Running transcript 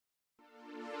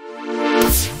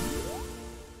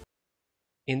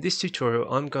In this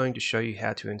tutorial, I'm going to show you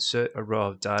how to insert a row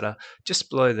of data just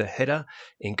below the header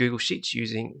in Google Sheets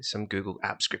using some Google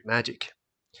Apps Script magic.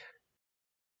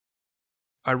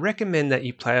 I recommend that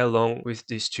you play along with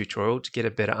this tutorial to get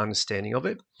a better understanding of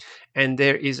it. And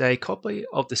there is a copy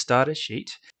of the starter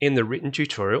sheet in the written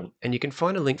tutorial, and you can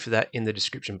find a link for that in the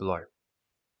description below.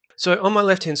 So on my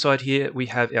left-hand side here, we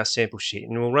have our sample sheet,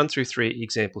 and we'll run through 3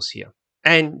 examples here.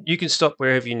 And you can stop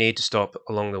wherever you need to stop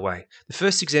along the way. The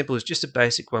first example is just a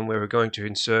basic one where we're going to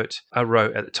insert a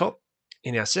row at the top.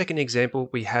 In our second example,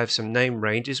 we have some name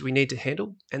ranges we need to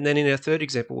handle. And then in our third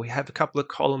example, we have a couple of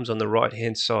columns on the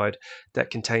right-hand side that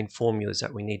contain formulas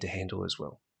that we need to handle as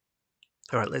well.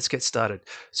 All right, let's get started.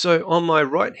 So on my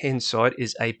right-hand side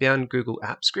is a bound Google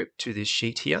Apps script to this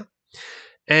sheet here.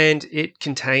 And it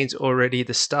contains already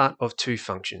the start of 2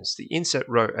 functions, the insert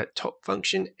row at top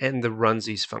function and the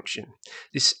runsies function.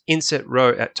 This insert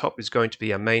row at top is going to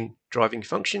be our main driving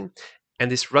function, and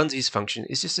this runsies function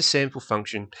is just a sample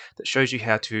function that shows you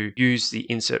how to use the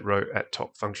insert row at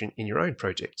top function in your own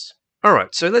projects. All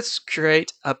right, so let's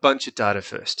create a bunch of data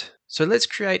first. So let's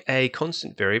create a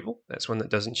constant variable, that's one that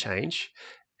doesn't change,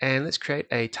 and let's create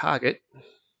a target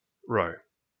row.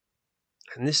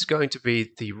 And this is going to be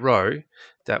the row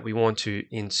that we want to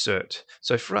insert.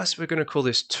 So for us, we're going to call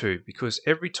this 2 because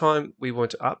every time we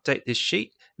want to update this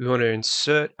sheet, we want to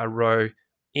insert a row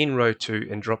in row 2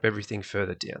 and drop everything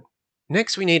further down.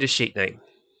 Next, we need a sheet name.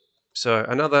 So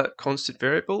another constant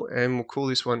variable, and we'll call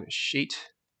this one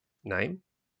sheet name.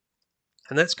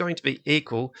 And that's going to be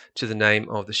equal to the name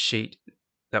of the sheet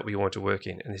that we want to work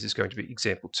in. And this is going to be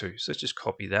example 2. So let's just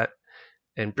copy that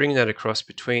and bring that across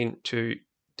between 2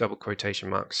 double quotation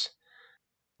marks.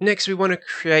 Next, we want to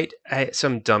create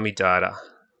some dummy data.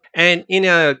 And in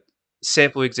our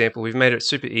sample example, we've made it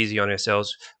super easy on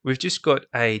ourselves. We've just got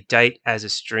a date as a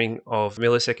string of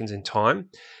milliseconds in time.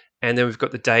 And then we've got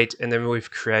the date, and then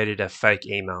we've created a fake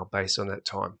email based on that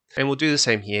time. And we'll do the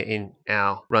same here in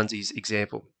our runsies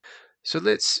example. So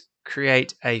let's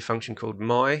create a function called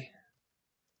myDate.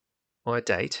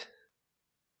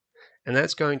 And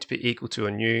that's going to be equal to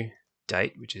a new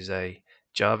date, which is a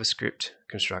JavaScript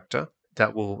constructor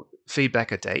that will feed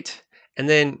back a date. And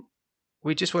then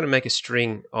we just want to make a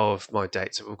string of my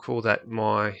date. So we'll call that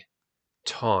my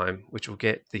time, which will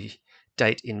get the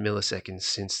date in milliseconds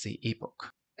since the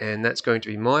epoch. And that's going to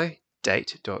be my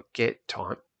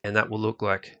date.getTime. And that will look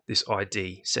like this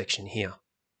ID section here.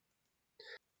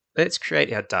 Let's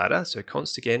create our data. So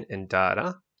const again and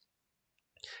data.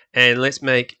 And let's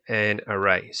make an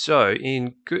array. So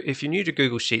if you're new to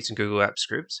Google Sheets and Google Apps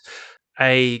Scripts,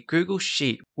 a Google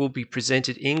Sheet will be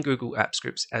presented in Google Apps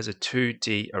Scripts as a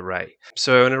 2D array.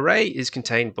 So an array is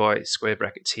contained by square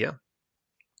brackets here.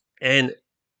 And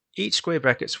each square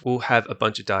brackets will have a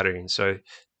bunch of data in. So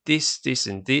this,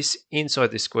 and this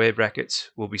inside the square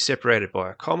brackets will be separated by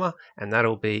a comma, and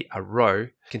that'll be a row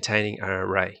containing an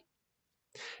array.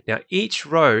 Now each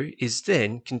row is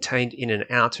then contained in an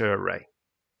outer array.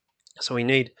 So we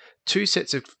need 2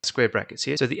 sets of square brackets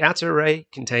here. So the outer array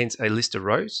contains a list of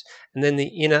rows, and then the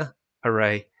inner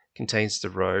array contains the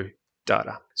row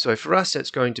data. So for us, that's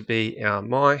going to be our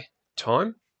my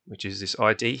time, which is this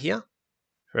ID here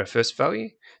for our first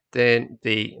value, then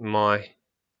the my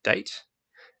date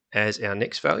as our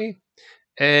next value,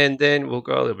 and then we'll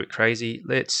go a little bit crazy.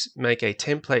 Let's make a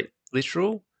template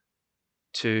literal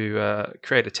to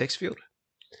create a text field,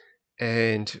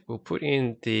 and we'll put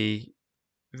in the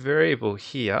variable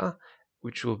here,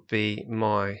 which will be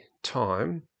my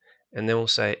time, and then we'll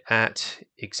say at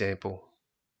example.com.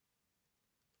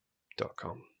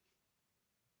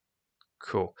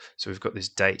 Cool. So we've got this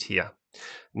date here.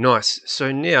 Nice.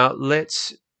 So now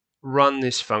let's run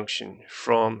this function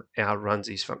from our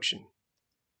runsies function.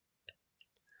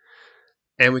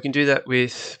 And we can do that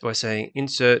by saying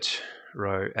insert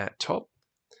row at top.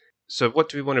 So what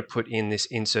do we want to put in this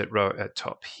insert row at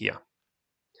top here?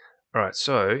 All right,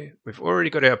 so we've already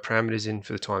got our parameters in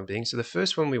for the time being. So the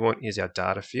first one we want is our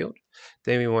data field.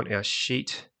 Then we want our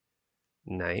sheet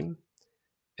name,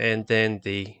 and then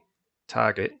the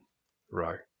target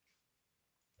row.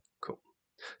 Cool.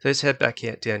 So let's head back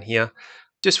down here.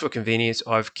 Just for convenience,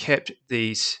 I've kept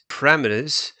these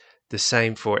parameters the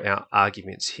same for our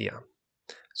arguments here,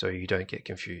 so you don't get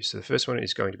confused. So the first one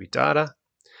is going to be data.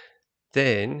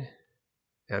 Then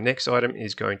our next item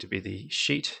is going to be the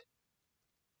sheet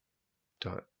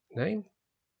name,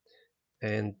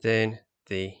 and then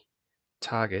the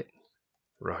target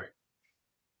row.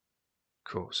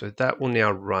 Cool, so that will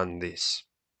now run this.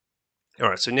 All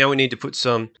right, so now we need to put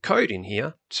some code in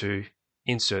here to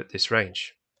insert this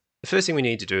range. The first thing we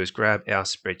need to do is grab our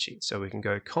spreadsheet. So we can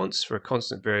go const for a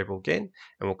constant variable again,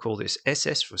 and we'll call this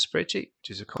SS for spreadsheet, which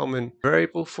is a common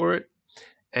variable for it.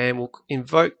 And we'll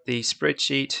invoke the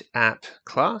spreadsheet app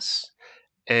class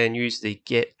and use the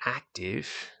getActive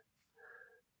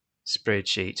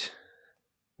spreadsheet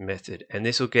method. And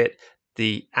this will get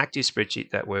the active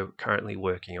spreadsheet that we're currently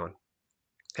working on.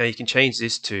 Now you can change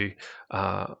this to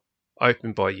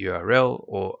open by URL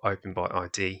or open by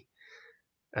ID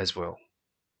as well.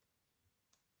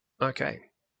 Okay.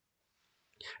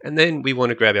 And then we want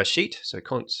to grab our sheet. So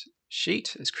const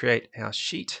sheet is create our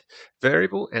sheet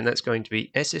variable, and that's going to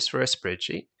be SS for our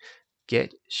spreadsheet,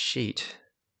 get sheet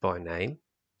by name,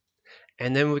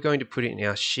 and then we're going to put it in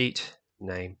our sheet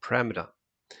name parameter,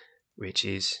 which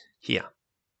is here.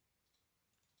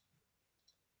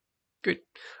 Good.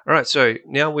 All right, so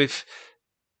now we've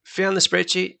found the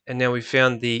spreadsheet, and now we've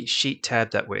found the sheet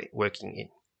tab that we're working in.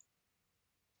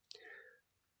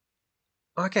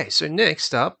 Okay, so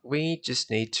next up, we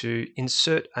just need to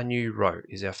insert a new row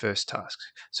is our first task.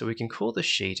 So we can call the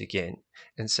sheet again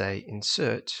and say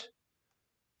insert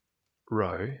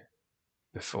row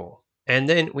before. And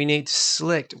then we need to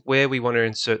select where we want to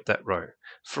insert that row.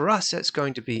 For us, that's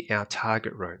going to be our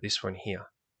target row, this one here.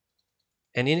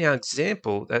 And in our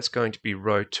example, that's going to be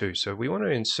row 2. So we want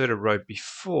to insert a row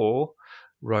before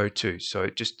row 2. So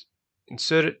just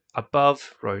insert it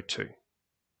above row 2.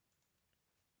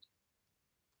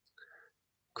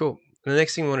 Cool. And the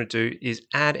next thing we want to do is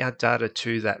add our data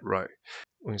to that row.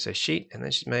 We're going to say sheet, and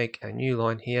let's just make a new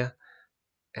line here,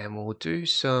 and we'll do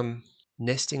some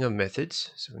nesting of methods.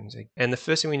 So we can say, and the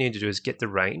first thing we need to do is get the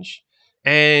range.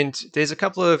 And there's a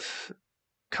couple of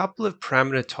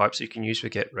parameter types you can use for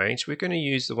get range. We're going to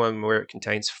use the one where it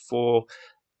contains 4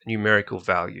 numerical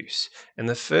values. And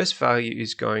the first value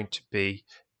is going to be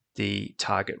the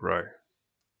target row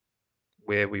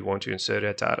where we want to insert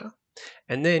our data.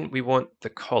 And then we want the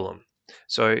column.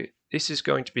 So this is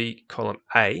going to be column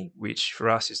A, which for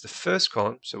us is the first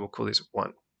column. So we'll call this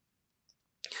 1.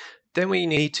 Then we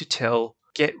need to tell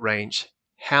get range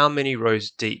how many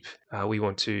rows deep we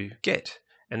want to get.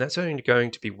 And that's only going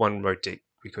to be 1 row deep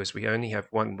because we only have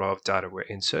 1 row of data we're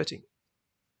inserting.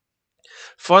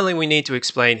 Finally, we need to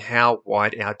explain how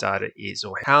wide our data is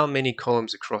or how many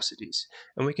columns across it is.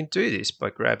 And we can do this by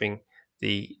grabbing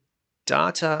the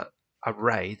data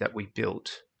array that we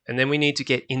built. And then we need to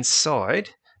get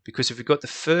inside, because if we've got the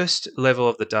first level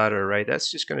of the data array,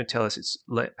 that's just going to tell us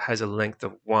it has a length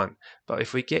of 1. But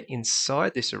if we get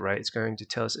inside this array, it's going to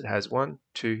tell us it has 1,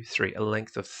 2, 3, a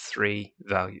length of 3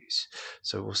 values.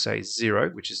 So we'll say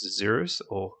 0, which is the 0th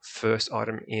or first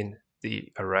item in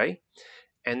the array.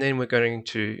 And then we're going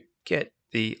to get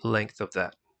the length of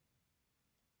that.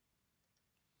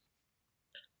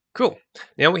 Cool.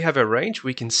 Now we have our range.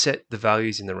 We can set the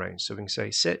values in the range. So we can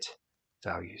say set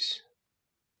values.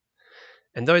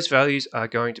 And those values are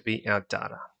going to be our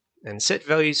data. And set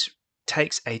values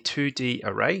takes a 2D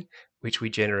array, which we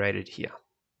generated here.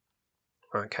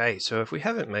 Okay, so if we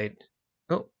haven't made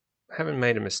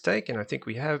a mistake, and I think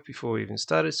we have before we even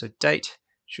started, so date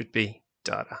should be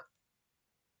data.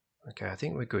 Okay, I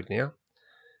think we're good now.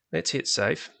 Let's hit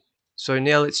save. So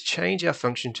now let's change our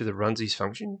function to the runsies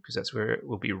function, because that's where it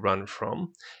will be run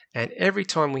from. And every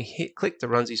time we click the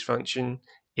runsies function,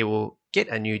 it will get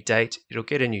a new date, it'll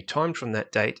get a new time from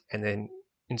that date, and then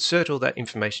insert all that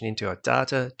information into our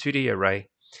data 2D array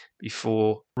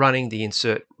before running the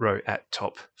insert row at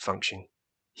top function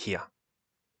here.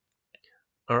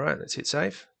 All right, let's hit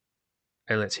save,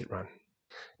 and let's hit run.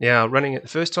 Now, running it the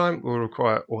first time will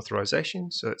require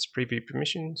authorization, so it's preview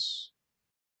permissions.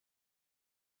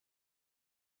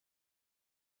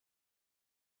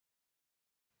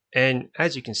 And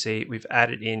as you can see, we've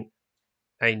added in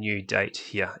a new date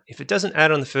here. If it doesn't add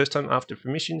on the first time after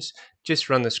permissions, just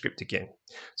run the script again.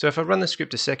 So if I run the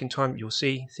script a second time, you'll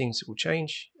see things will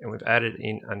change, and we've added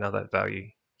in another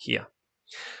value here.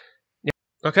 Now,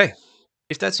 okay.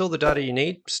 If that's all the data you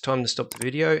need, it's time to stop the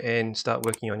video and start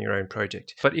working on your own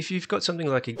project. But if you've got something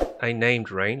like a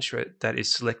named range, right, that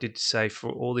is selected, say, for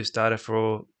all this data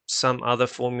for some other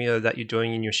formula that you're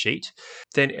doing in your sheet,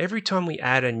 then every time we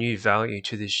add a new value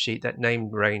to this sheet, that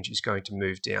named range is going to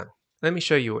move down. Let me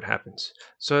show you what happens.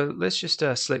 So let's just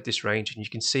select this range, and you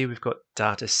can see we've got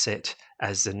data set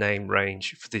as the name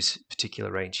range for this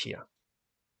particular range here.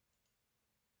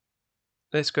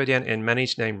 Let's go down and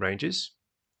manage name ranges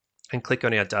and click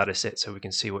on our data set so we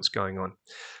can see what's going on.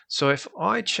 So if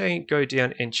I go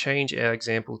down and change our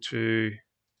example to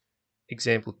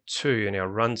example 2 in our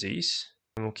runsies,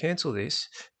 and we'll cancel this,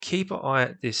 keep an eye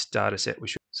at this data set.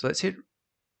 So let's hit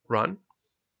run,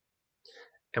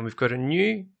 and we've got a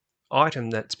new item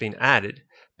that's been added,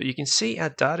 but you can see our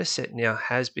data set now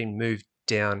has been moved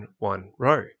down one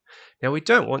row. Now we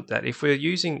don't want that. If we're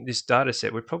using this data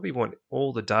set, we probably want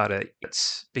all the data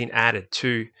that's been added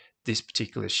to this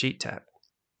particular sheet tab.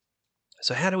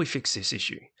 So how do we fix this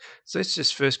issue? So let's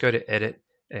just first go to edit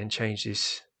and change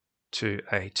this to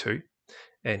A2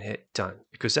 and hit done,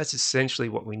 because that's essentially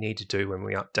what we need to do when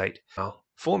we update our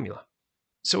formula.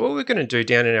 So what we're going to do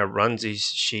down in our runsies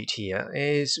sheet here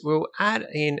is we'll add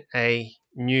in a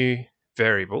new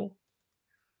variable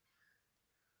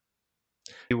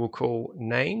we will call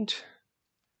named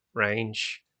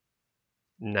range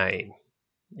name.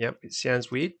 Yep, it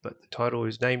sounds weird, but the title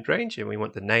is named range and we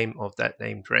want the name of that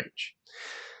named range.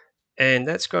 And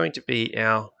that's going to be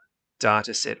our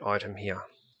data set item here.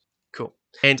 Cool.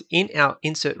 And in our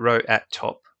insert row at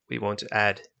top, we want to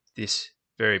add this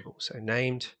variable. So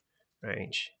named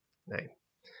range name.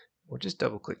 We'll just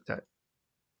double click that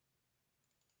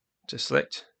to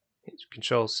select, hit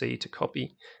Control C to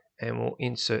copy, and we'll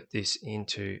insert this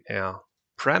into our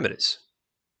parameters.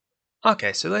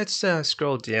 Okay, so let's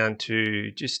scroll down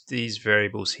to just these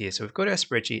variables here. So we've got our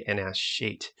spreadsheet and our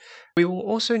sheet. We will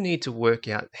also need to work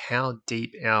out how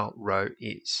deep our row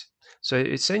is. So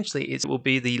essentially it will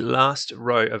be the last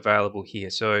row available here.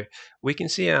 So we can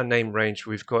see our name range.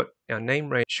 We've got our name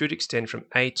range should extend from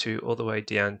A2 all the way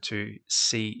down to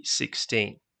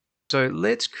C16. So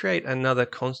let's create another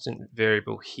constant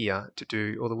variable here to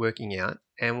do all the working out,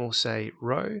 and we'll say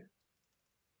row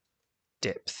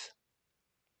depth.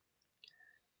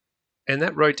 And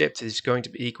that row depth is going to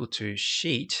be equal to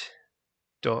sheet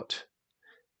dot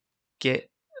get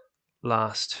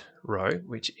last row,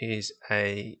 which is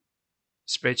a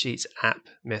spreadsheets app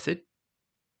method.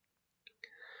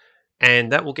 And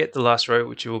that will get the last row,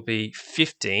 which will be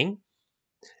 15.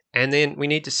 And then we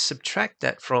need to subtract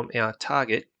that from our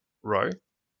target row.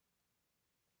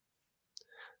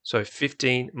 So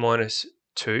 15 minus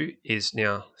 2 is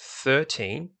now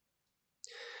 13.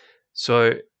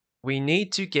 So we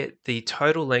need to get the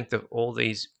total length of all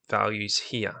these values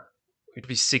here. It would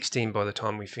be 16 by the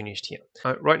time we finished here.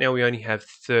 Right now we only have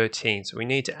 13, so we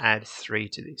need to add 3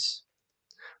 to this.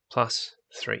 Plus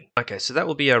 3. Okay, so that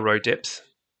will be our row depth.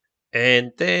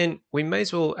 And then we may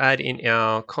as well add in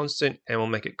our constant, and we'll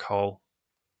make it col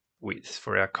width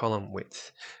for our column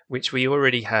width, which we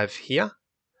already have here,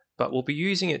 but we'll be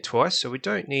using it twice, so we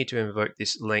don't need to invoke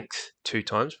this length 2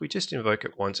 times. We just invoke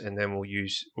it once, and then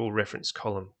we'll reference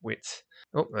column width.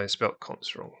 Oh, I spelled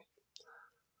const wrong.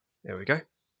 There we go.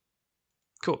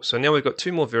 Cool, so now we've got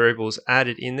 2 more variables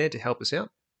added in there to help us out.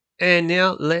 And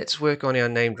now let's work on our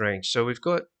named range. So we've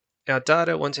got our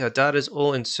data. Once our data is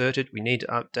all inserted, we need to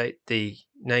update the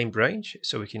named range,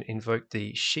 so we can invoke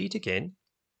the sheet again.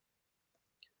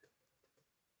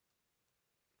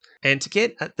 And to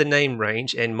get at the name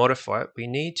range and modify it, we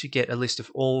need to get a list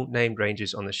of all named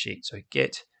ranges on the sheet. So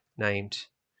get named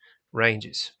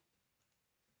ranges.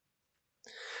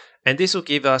 And this will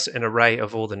give us an array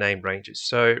of all the named ranges.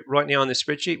 So right now on the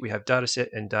spreadsheet, we have dataset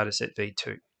and dataset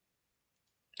v2.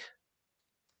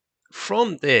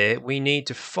 From there, we need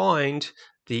to find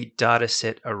the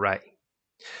dataset array.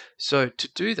 So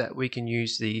to do that, we can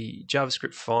use the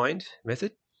JavaScript find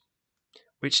method,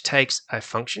 which takes a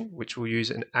function, which we'll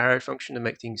use an arrow function to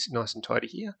make things nice and tidy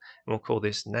here. And we'll call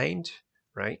this named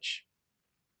range.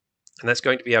 And that's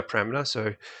going to be our parameter.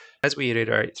 So as we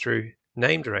iterate through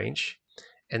named range,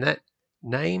 and that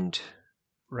named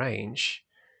range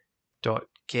dot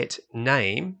get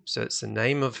name, so it's the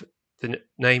name of the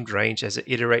named range as it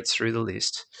iterates through the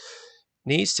list,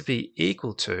 needs to be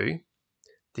equal to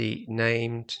the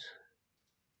named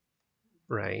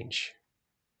range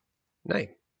name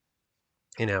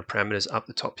in our parameters up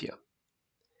the top here.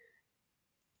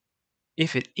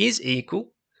 If it is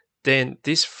equal, then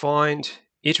this find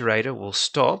iterator will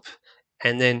stop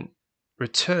and then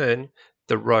return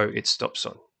the row it stops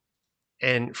on.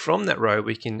 And from that row,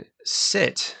 we can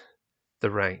set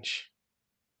the range.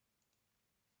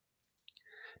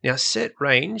 Now, set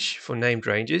range for named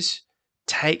ranges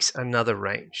takes another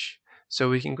range. So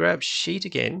we can grab sheet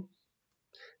again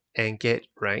and get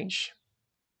range.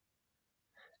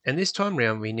 And this time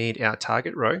around, we need our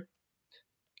target row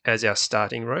as our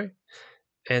starting row.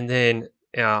 And then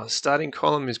our starting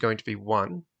column is going to be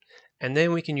 1. And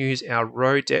then we can use our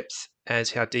row depth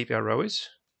as how deep our row is.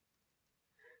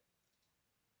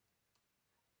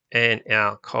 And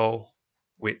our col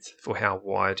width for how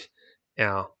wide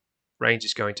our range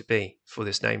is going to be for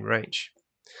this named range.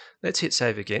 Let's hit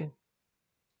save again.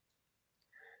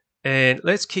 And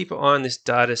let's keep an eye on this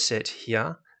data set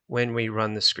here when we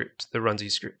run the script, the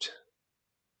runsies script.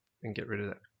 And get rid of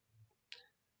that.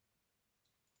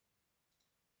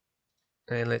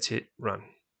 And let's hit run.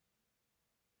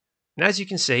 And as you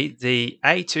can see, the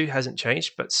A2 hasn't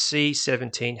changed, but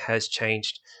C17 has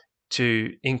changed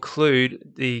to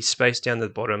include the space down the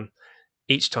bottom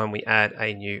each time we add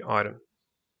a new item.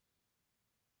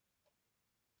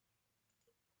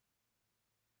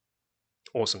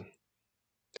 Awesome.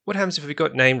 What happens if we've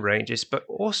got named ranges, but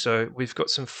also we've got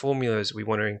some formulas we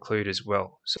want to include as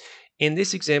well? So in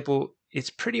this example, it's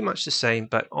pretty much the same,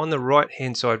 but on the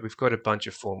right-hand side, we've got a bunch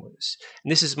of formulas.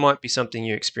 And this might be something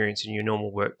you experience in your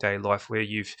normal workday life where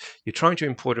you're trying to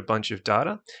import a bunch of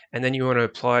data, and then you want to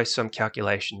apply some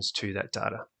calculations to that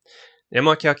data. Now,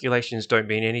 my calculations don't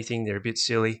mean anything. They're a bit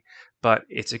silly, but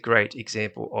it's a great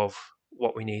example of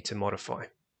what we need to modify.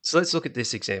 So let's look at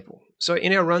this example. So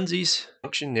in our runsies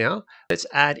function now, let's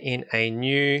add in a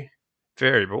new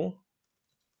variable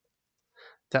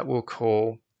that we'll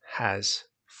call has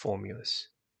formulas.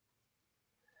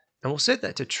 And we'll set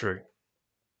that to true.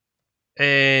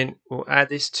 And we'll add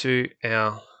this to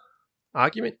our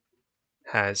argument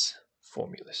has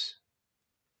formulas.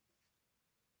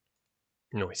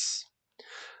 Nice.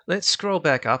 Let's scroll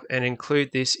back up and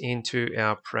include this into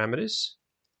our parameters.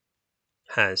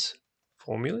 Has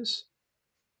formulas.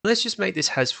 Let's just make this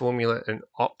has formula an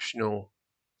optional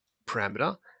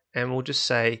parameter, and we'll just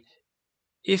say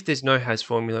if there's no has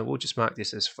formula, we'll just mark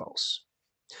this as false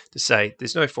to say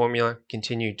there's no formula,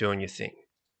 continue doing your thing.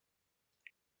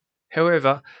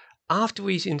 However, after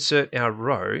we insert our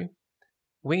row,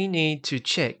 we need to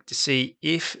check to see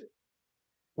if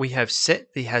we have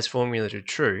set the has formula to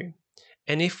true,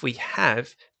 and if we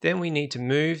have, then we need to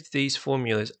move these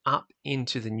formulas up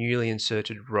into the newly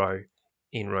inserted row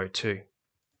in row 2.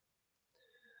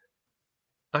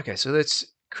 Okay, so let's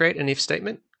create an if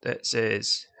statement that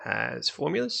says has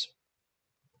formulas.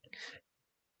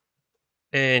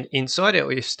 And inside our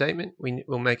if statement, we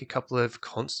will make a couple of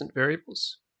constant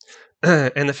variables.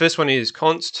 And the first one is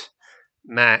const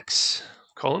max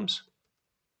columns.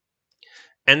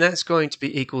 And that's going to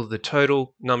be equal to the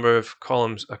total number of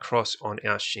columns across on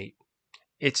our sheet.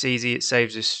 It's easy, it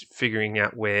saves us figuring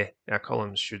out where our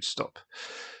columns should stop.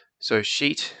 So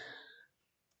sheet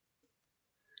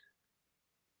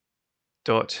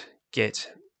dot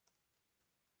get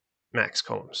max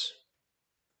columns.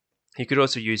 You could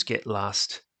also use get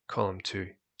last column too.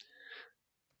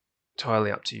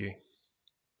 Entirely up to you.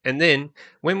 And then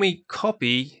when we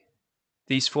copy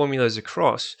these formulas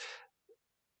across,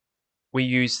 we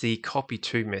use the copy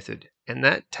to method, and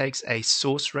that takes a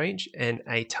source range and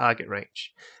a target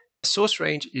range. The source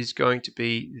range is going to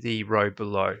be the row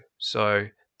below. So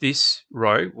this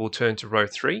row will turn to row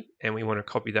 3, and we want to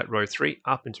copy that row 3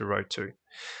 up into row 2.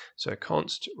 So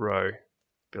const row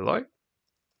below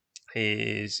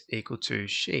is equal to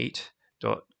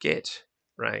sheet.get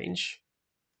range,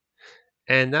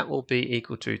 and that will be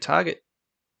equal to target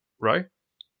row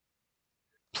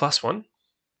plus 1,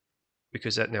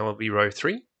 because that now will be row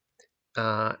 3.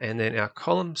 And then our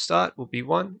column start will be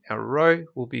 1, our row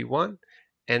will be 1,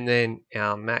 and then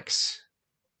our max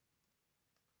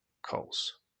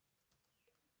cols.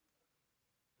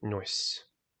 Nice.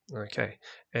 Okay,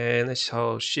 and let's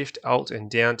hold Shift, Alt, and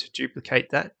down to duplicate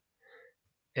that.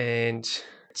 And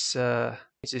let's change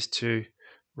this to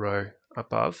row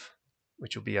above,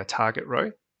 which will be our target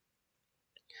row.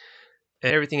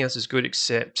 And everything else is good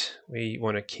except we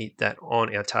want to keep that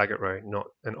on our target row, not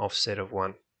an offset of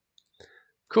 1.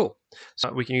 Cool.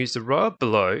 So we can use the row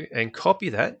below and copy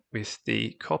that with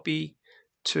the copy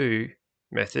to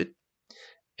method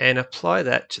and apply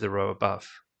that to the row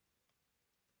above.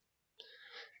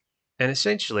 And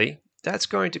essentially, that's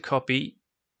going to copy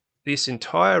this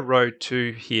entire row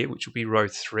 2 here, which will be row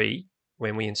 3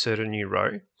 when we insert a new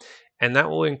row. And that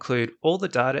will include all the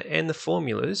data and the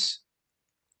formulas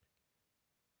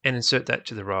and insert that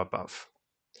to the row above.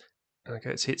 Okay,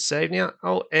 let's hit save now.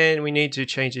 Oh, and we need to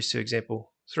change this to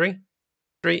example 3.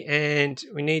 And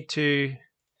we need to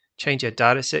change our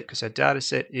data set because our data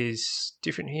set is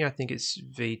different here. I think it's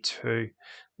V2.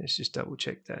 Let's just double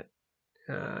check that.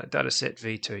 Data set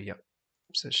V2, yep.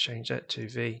 So let's change that to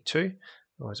V2,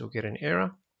 otherwise we'll get an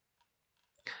error.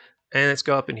 And let's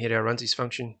go up and hit our runsies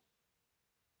function.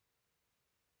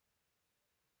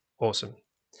 Awesome.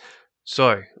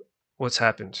 So what's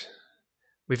happened?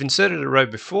 We've inserted a row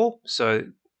before, so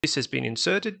this has been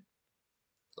inserted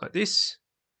like this.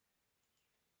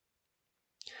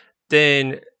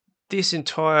 Then this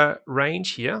entire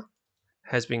range here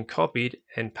has been copied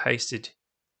and pasted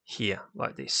here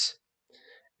like this.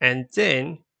 And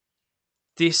then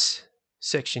this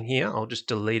section here, I'll just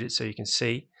delete it so you can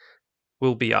see,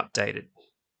 will be updated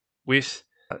with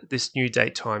this new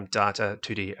date time data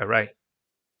 2D array.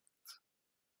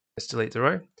 Let's delete the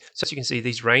row. So as you can see,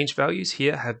 these range values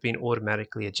here have been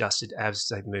automatically adjusted as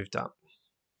they've moved up.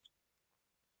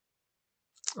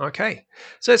 Okay,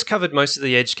 so it's covered most of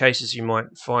the edge cases you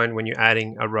might find when you're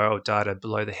adding a row of data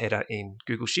below the header in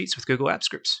Google Sheets with Google Apps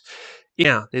Scripts.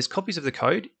 Now, there's copies of the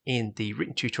code in the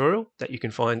written tutorial that you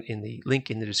can find in the link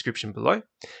in the description below.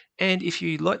 And if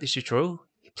you like this tutorial,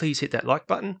 please hit that like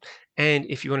button. And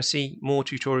if you want to see more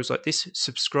tutorials like this,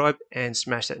 subscribe and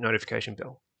smash that notification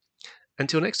bell.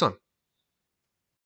 Until next time.